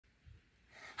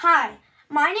Hi,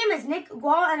 my name is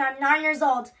Guo and I'm 9 years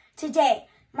old. Today,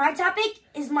 my topic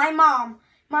is my mom.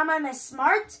 My mom is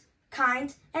smart,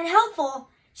 kind, and helpful.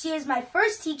 She is my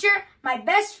first teacher, my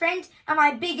best friend, and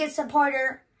my biggest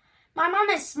supporter. My mom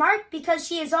is smart because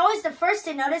she is always the first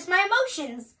to notice my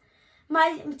emotions.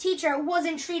 My teacher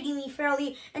wasn't treating me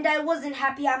fairly and I wasn't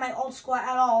happy at my old school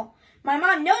at all. My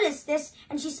mom noticed this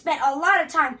and she spent a lot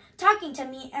of time talking to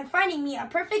me and finding me a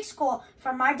perfect school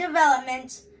for my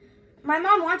development. My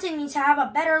mom wanted me to have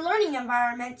a better learning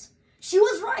environment. She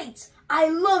was right. I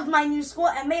loved my new school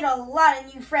and made a lot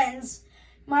of new friends.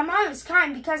 My mom is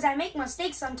kind because I make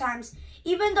mistakes sometimes.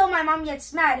 Even though my mom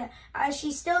gets mad,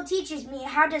 she still teaches me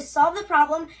how to solve the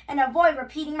problem and avoid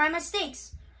repeating my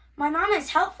mistakes. My mom is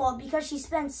helpful because she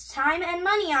spends time and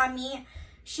money on me.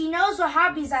 She knows what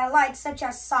hobbies I like, such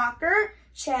as soccer,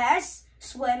 chess,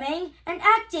 swimming, and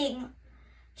acting.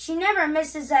 She never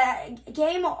misses a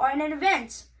game or an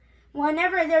event.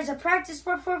 Whenever there's a practice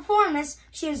for performance,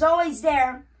 she is always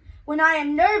there. When I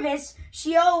am nervous,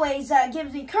 she always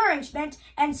gives me encouragement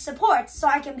and support so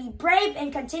I can be brave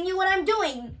and continue what I'm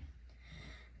doing.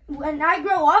 When I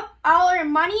grow up, I'll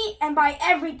earn money and buy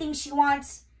everything she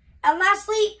wants. And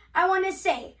lastly, I want to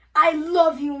say, I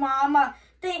love you, Mama.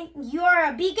 You are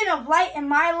a beacon of light in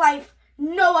my life.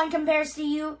 No one compares to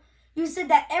you. You said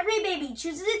that every baby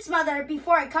chooses its mother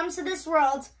before it comes to this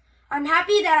world. I'm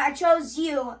happy that I chose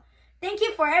you. Thank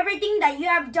you for everything that you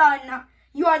have done.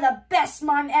 You are the best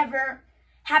mom ever.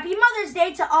 Happy Mother's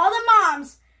Day to all the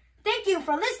moms. Thank you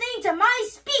for listening to my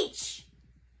speech.